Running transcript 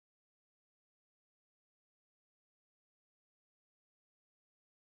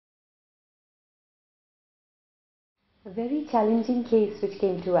A very challenging case which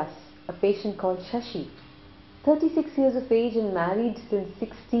came to us, a patient called Shashi, 36 years of age and married since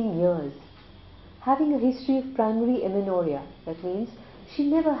 16 years, having a history of primary amenorrhea, that means she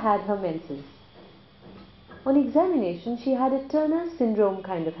never had her menses. On examination, she had a Turner syndrome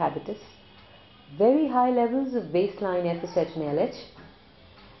kind of habitus, very high levels of baseline FSH and LH,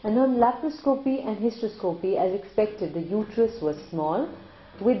 and on laparoscopy and hysteroscopy, as expected, the uterus was small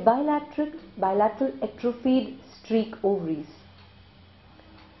with bilateral atrophied streak ovaries.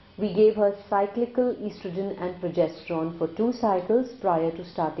 We gave her cyclical estrogen and progesterone for 2 cycles prior to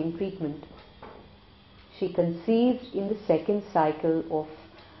starting treatment. She conceived in the second cycle of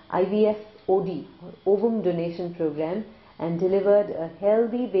IVF OD, or ovum donation program, and delivered a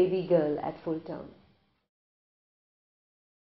healthy baby girl at full term.